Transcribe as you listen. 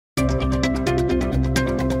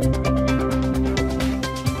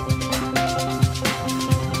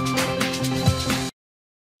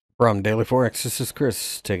From Daily Forex, this is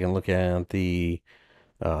Chris taking a look at the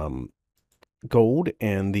um, gold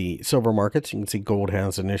and the silver markets. You can see gold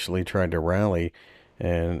has initially tried to rally,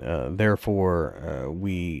 and therefore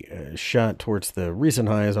we shot towards the recent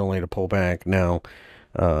highs only to pull back. Now,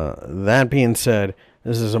 that being said,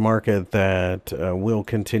 this is a market that will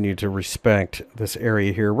continue to respect this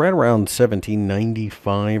area here, right around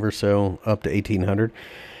 1795 or so, up to 1800.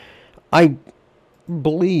 I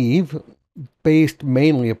believe based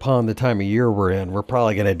mainly upon the time of year we're in, we're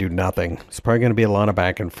probably going to do nothing. It's probably going to be a lot of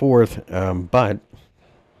back and forth, but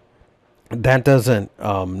that doesn't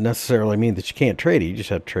necessarily mean that you can't trade it. You just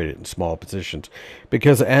have to trade it in small positions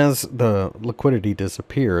because as the liquidity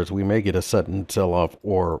disappears, we may get a sudden sell off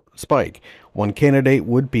or spike. One candidate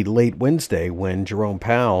would be late Wednesday when Jerome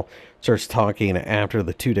Powell starts talking after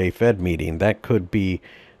the 2 day Fed meeting. That could be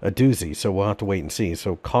a doozy, so we'll have to wait and see.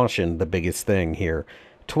 So, caution the biggest thing here.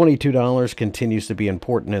 $22 continues to be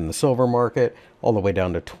important in the silver market, all the way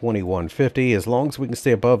down to $21.50. As long as we can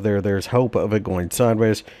stay above there, there's hope of it going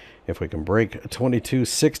sideways. If we can break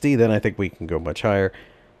 22.60, then I think we can go much higher.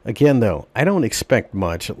 Again, though, I don't expect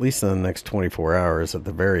much, at least in the next 24 hours at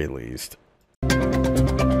the very least.